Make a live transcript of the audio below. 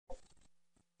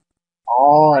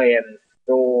I am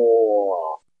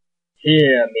Thor.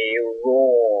 Hear me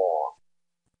roar.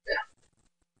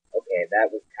 Okay,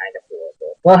 that was kind of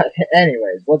horrible. But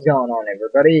anyways, what's going on,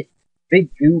 everybody?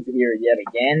 Big Goob here yet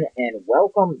again, and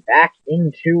welcome back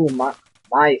into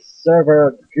my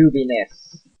server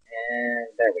Goobness. And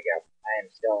there we go. I am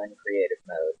still in creative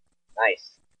mode.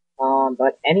 Nice.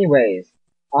 But anyways,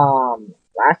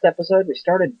 last episode we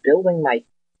started building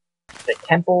the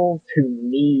temple to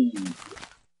me.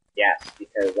 Yes,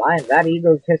 because I am that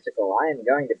egotistical. I am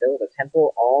going to build a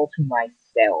temple all to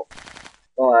myself.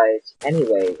 But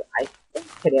anyways, I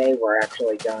think today we're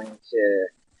actually going to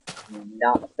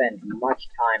not spend much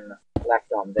time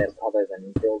left on this other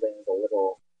than building the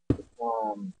little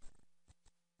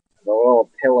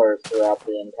pillars throughout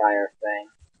the entire thing.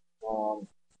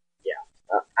 Yeah.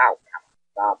 Ow, come on.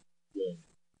 Stop being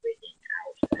freaking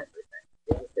out and everything.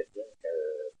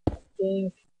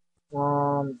 Dink.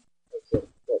 Let's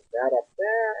just put that up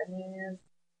there, and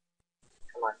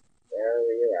come on. There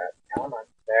you're at. Come on.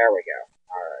 There we go.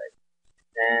 Alright.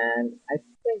 And I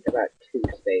think about 2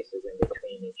 spaces in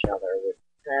between each other would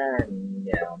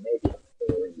no, maybe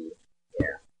 3.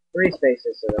 Yeah. 3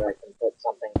 spaces so that I can put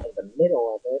something in the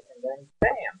middle of it, and then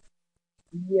bam!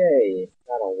 Yay!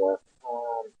 That'll work.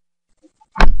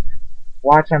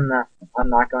 Watch, I'm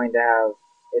not going to have,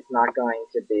 it's not going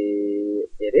to be,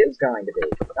 it is going to be.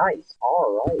 Nice,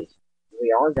 alright.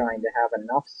 We are going to have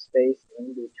enough space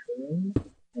in between,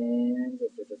 and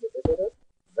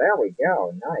there we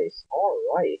go, nice,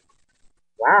 alright.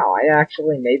 Wow, I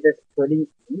actually made this pretty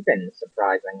even,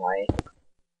 surprisingly.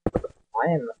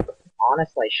 I am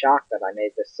honestly shocked that I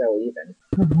made this so even.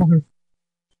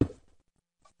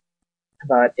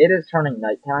 But it is turning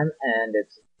nighttime, and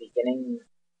it's beginning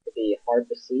to be hard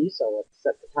to see, so let's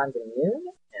set the time to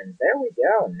noon, and there we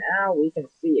go, now we can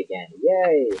see again,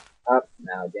 yay! Oh,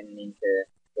 no, didn't mean to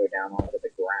go down onto the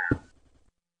ground.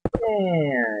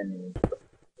 And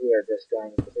we are just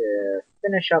going to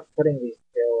finish up putting these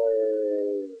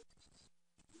pillars.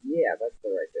 Yeah, that's the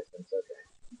right distance, okay.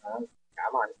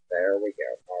 Come on, there we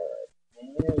go, alright.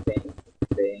 And bing,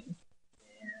 bing,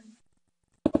 and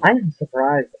I am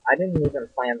surprised, I didn't even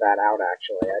plan that out,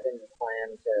 actually. I didn't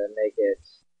plan to make it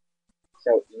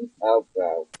so easy. Oh,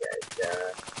 okay,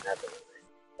 never mind.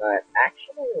 But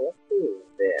actually, let's do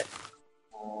this.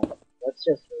 Let's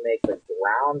just make the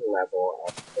ground level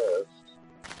up first.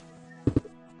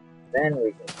 Then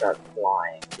we can start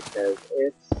flying, because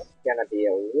it's gonna be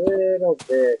a little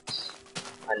bit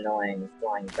annoying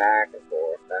flying back and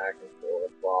forth,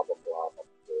 blah, blah, blah, blah,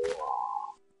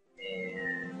 blah.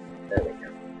 And there we go.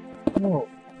 Oh,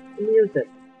 music.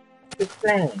 It's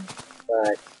playing.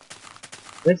 But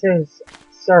this is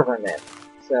serverness,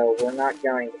 so we're not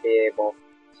going to be able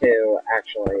to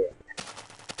actually...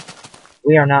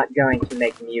 We are not going to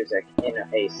make music in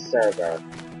a server,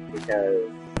 because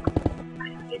I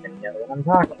don't even know what I'm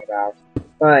talking about.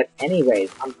 But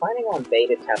anyways, I'm planning on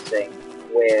beta testing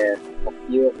with a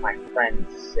few of my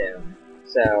friends soon.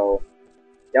 So,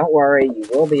 don't worry, you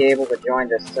will be able to join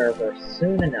this server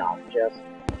soon enough. Just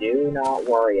do not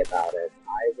worry about it.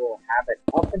 I will have it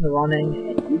up and running,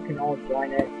 and you can all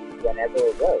join it whenever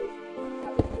it goes.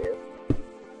 That was weird.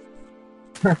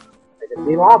 I can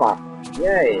see lava!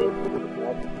 Yay!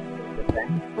 That's interesting.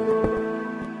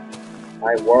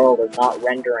 My world is not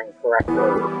rendering correctly.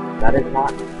 That is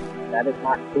not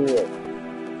cool.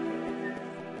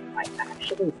 I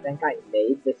actually think I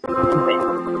made this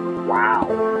even. Wow.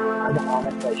 I'm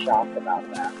honestly shocked about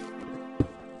that.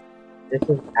 This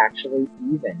is actually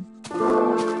even.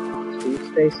 2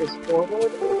 spaces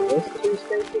forward? Is this 2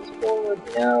 spaces forward?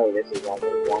 No, this is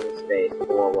only 1 space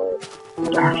forward.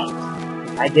 Darn it!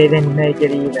 I didn't make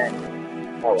it even.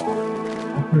 Oh well.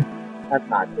 That's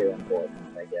not too important,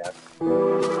 I guess.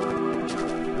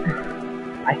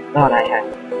 I thought I had.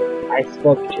 I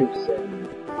spoke too soon.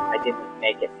 I didn't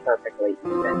make it perfectly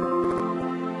even.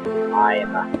 I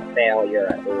am a failure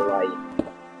at life.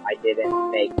 I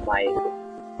didn't make my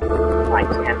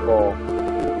temple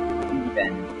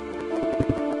even.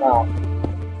 Well,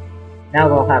 now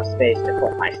we'll have space to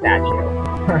put my statue.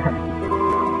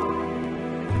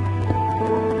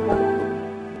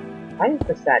 Why is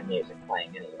the sad music playing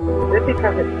anyway? Is it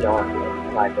because it's dark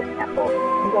inside the temple?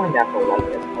 I'm going to have to light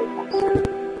this place up soon.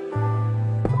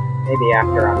 Maybe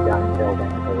after I'm done building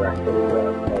the rest of the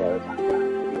pillars, I'm going to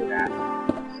do that.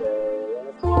 So,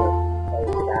 let's just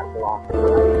place that block right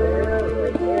there,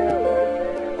 right there.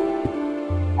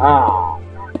 Ah,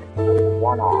 darn it.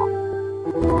 1 off.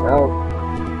 No,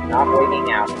 not bleeding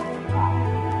out. Ah.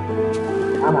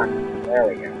 Come on, there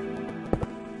we go.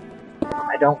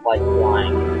 I don't like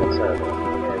flying in the server.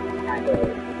 It's kind of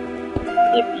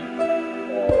iffy.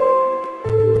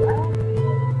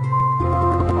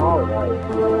 Place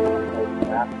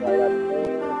that right up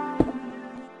there.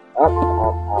 Up,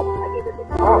 I needed it.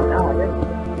 Oh, no, I didn't.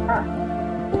 Huh.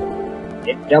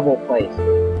 It double placed.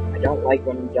 I don't like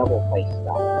when you double place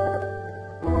stuff.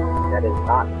 That is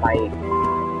not my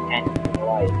intent in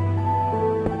life.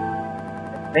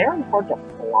 It's very hard to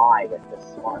fly with the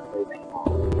smart moving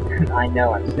on. I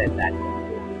know I've said that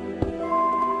before.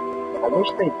 I wish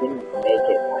they didn't make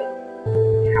it like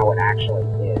how it actually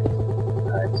is.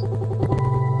 But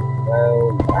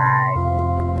low lag.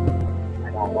 I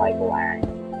don't like lag.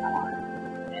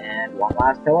 And one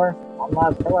last pillar. One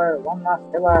last pillar. One last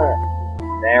pillar.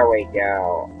 There we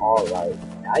go. Alright.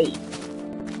 Nice.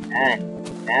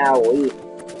 And now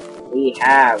we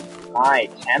have my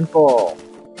temple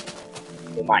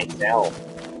to myself.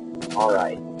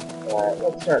 Alright.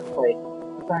 Let's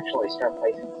actually start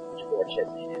placing some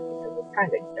torches in it because it's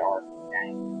kind of dark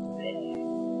down there.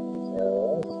 So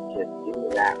let's just do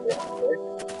that real quick.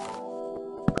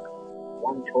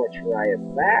 One torch right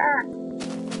there.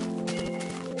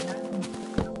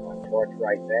 And one torch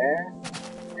right there.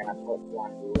 I'm gonna put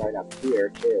one right up here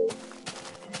too.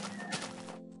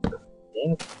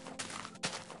 And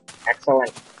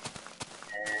excellent.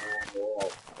 And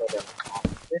we'll put them on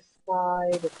this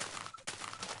side.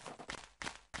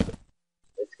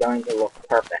 It's going to look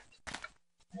perfect.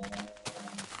 And 1,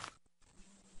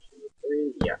 2,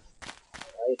 3, yes.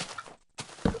 Alright.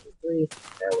 1, 2, 3.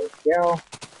 There we go.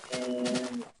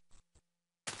 And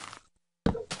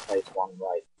place one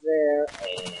right there,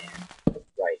 and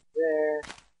right there.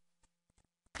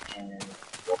 And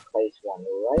we'll place one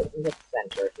right in the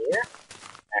center here.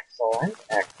 Excellent,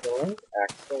 excellent,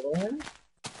 excellent.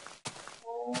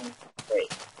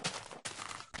 Wait.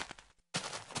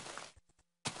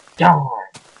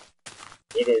 Darn!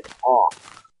 It is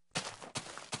off.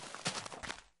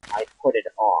 I put it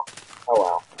off. Oh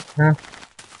well. Huh?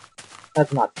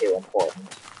 That's not too important.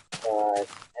 But,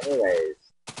 anyways.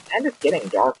 And it's getting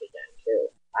dark again, too.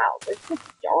 Wow, this gets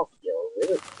dark here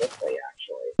really quickly,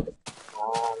 actually.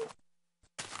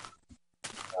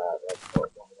 Let's put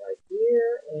one right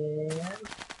here, and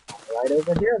one right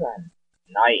over here, then.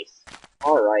 Nice.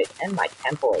 Alright, and my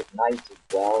temple is nice as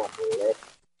well and lit.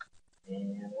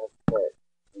 And let's put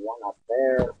one up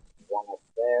there, one up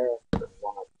there,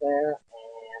 one up there,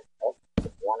 and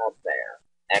one up there.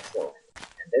 Excellent.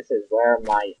 And this is where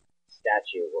my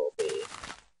statue will be.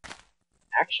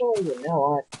 Actually, you know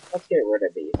what? Let's get rid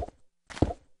of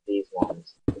these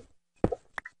ones.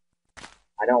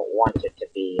 I don't want it to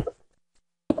be...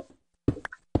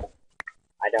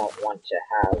 I don't want to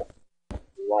have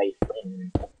life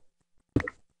in...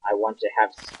 I want to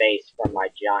have space for my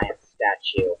giant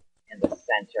statue in the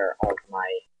center of my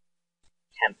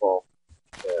temple.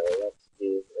 So let's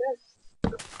do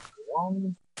this.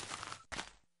 1,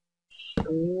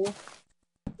 2,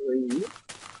 3,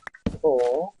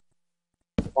 4,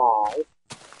 5,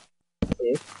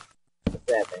 6,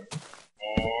 7,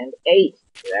 and 8.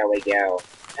 There we go.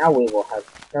 Now we will have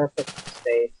perfect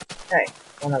space. Hey,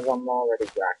 one of them already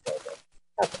cracked over.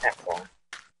 That's excellent.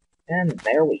 And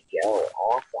there we go.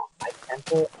 Awesome. My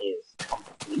temple is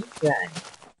complete then.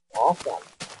 Awesome.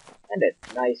 And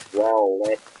it's nice, well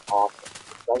lit. Awesome.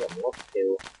 It doesn't look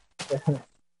too...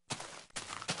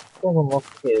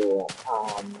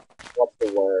 what's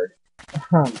the word?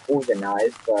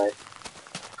 Organized, but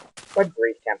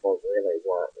Greek temples really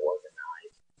were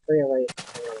organized. Really,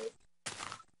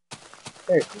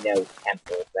 there's no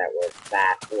temples that were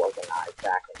that organized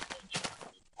back in ancient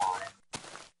times.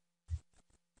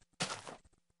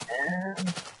 And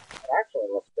it actually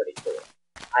looks pretty cool.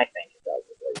 I think it does,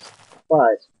 at least.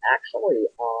 But, actually,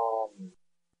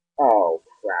 oh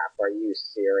crap, are you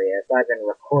serious? I've been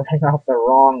recording off the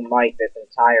wrong mic this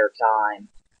entire time.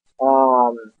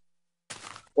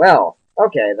 Well,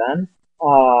 okay then.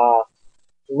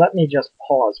 Let me just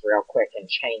pause real quick and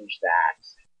change that.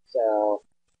 So,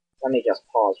 let me just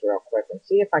pause real quick and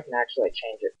see if I can actually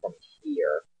change it from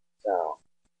here. So,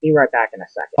 be right back in a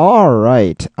second.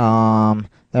 Alright,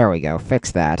 there we go,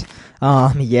 fix that.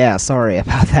 Yeah, sorry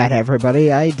about that,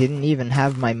 everybody. I didn't even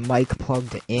have my mic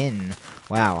plugged in.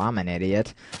 Wow, I'm an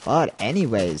idiot. But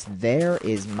anyways, there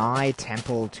is my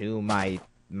temple to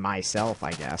myself,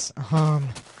 I guess.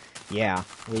 Yeah,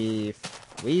 we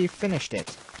finished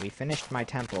it. We finished my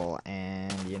temple,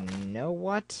 and you know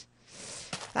what?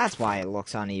 That's why it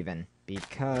looks uneven,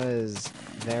 because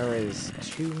there is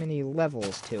too many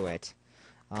levels to it.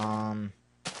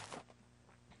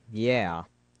 Yeah,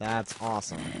 that's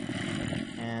awesome.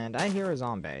 And I hear a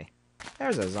zombie.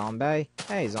 There's a zombie.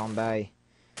 Hey, zombie.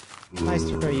 Nice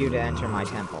for you to enter my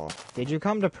temple. Did you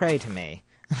come to pray to me?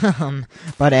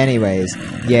 But anyways,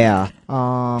 yeah,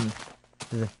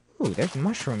 Ooh, there's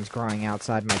mushrooms growing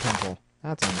outside my temple.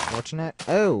 That's unfortunate.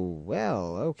 Oh,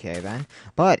 well, okay then.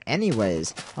 But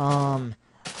anyways,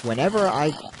 whenever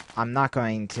I'm not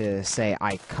going to say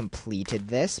I completed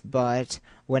this, but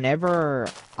whenever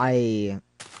I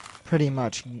pretty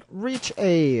much reach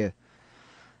in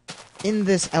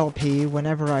this LP,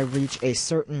 whenever I reach a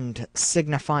certain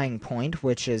signifying point,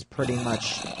 which is pretty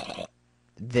much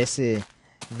this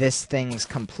thing's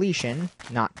completion,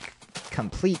 not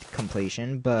complete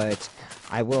completion, but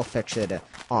I will fix it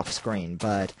off screen.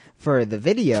 But for the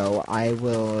video, I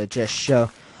will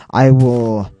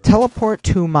teleport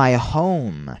to my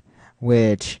home,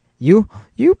 which you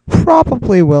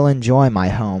probably will enjoy my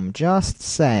home, just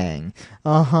saying.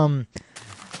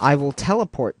 I will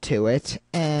teleport to it,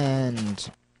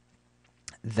 and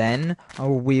then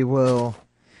we will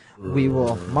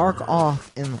mark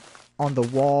off on the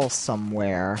wall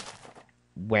somewhere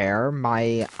where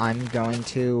I'm going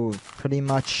to pretty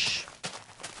much,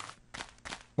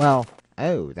 well,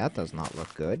 oh, that does not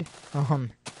look good.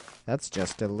 That's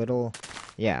just a little,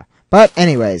 yeah. But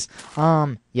anyways,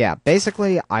 yeah,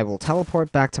 basically I will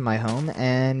teleport back to my home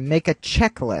and make a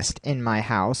checklist in my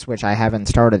house, which I haven't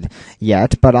started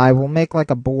yet, but I will make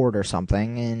like a board or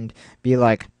something and be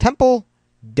like, temple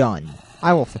done.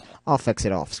 I'll fix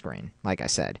it off screen, like I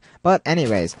said. But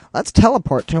anyways, let's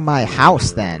teleport to my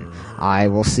house then. I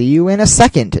will see you in a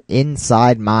second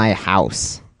inside my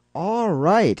house.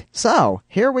 Alright, so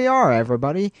here we are,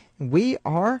 everybody. We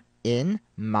are in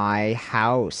my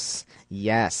house.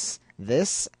 Yes,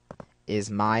 this is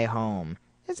my home.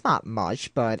 It's not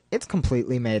much, but it's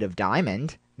completely made of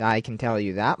diamond. I can tell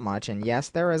you that much. And yes,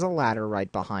 there is a ladder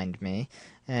right behind me.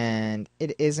 And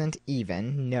it isn't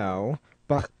even, no.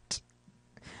 But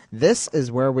this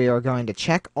is where we are going to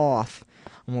check off.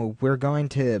 We're going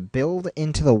to build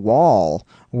into the wall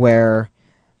where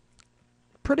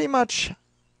pretty much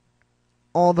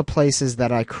all the places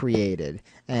that I created.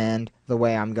 And the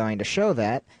way I'm going to show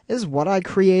that is what I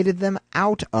created them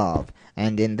out of.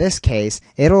 And in this case,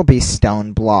 it'll be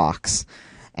stone blocks.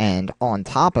 And on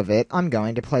top of it, I'm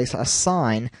going to place a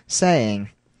sign saying,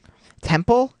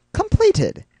 Temple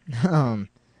completed.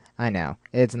 I know,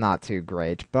 it's not too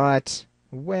great, but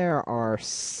where are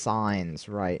signs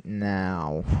right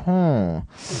now?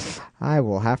 I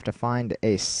will have to find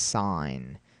a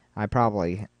sign. I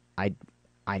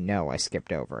know I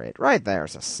skipped over it. Right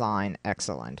there's a sign.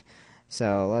 Excellent.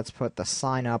 So let's put the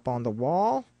sign up on the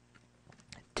wall.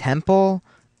 Temple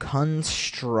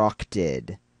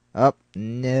constructed.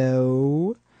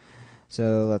 No.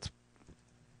 So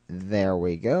there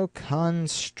we go.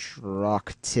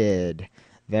 Constructed.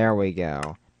 There we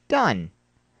go. Done.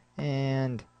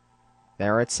 And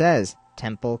there it says,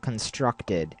 temple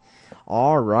constructed.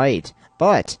 Alright,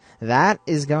 but that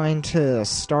is going to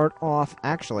start off.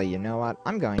 Actually, you know what?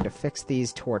 I'm going to fix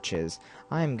these torches.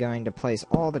 I'm going to place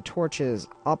all the torches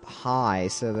up high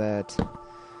so that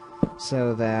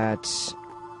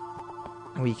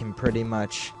we can pretty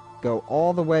much go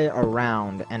all the way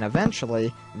around, and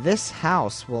eventually this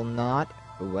house will not.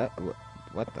 What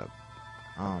the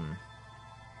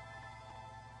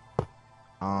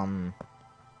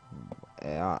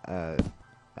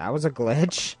that was a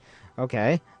glitch.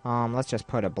 Okay, let's just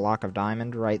put a block of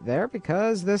diamond right there,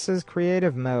 because this is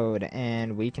creative mode,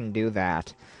 and we can do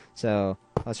that. So,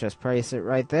 let's just place it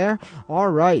right there.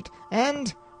 Alright,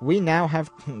 and we now have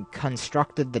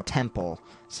constructed the temple.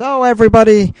 So,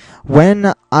 everybody,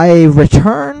 when I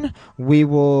return, we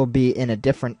will be in a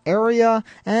different area,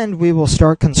 and we will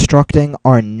start constructing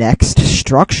our next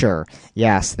structure.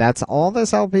 Yes, that's all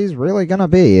this LP is really gonna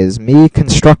be, is me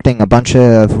constructing a bunch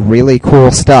of really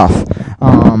cool stuff.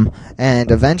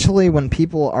 And eventually, when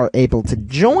people are able to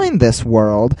join this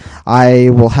world,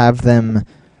 I will have them,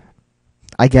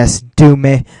 I guess,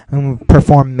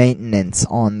 perform maintenance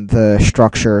on the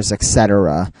structures,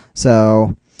 etc.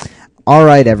 So,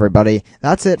 alright everybody,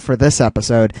 that's it for this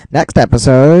episode. Next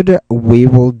episode, we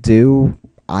will do,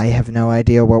 I have no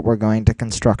idea what we're going to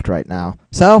construct right now.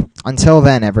 So, until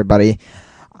then everybody,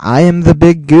 I am the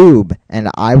Big Goob, and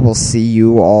I will see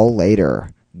you all later.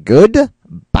 Goodbye!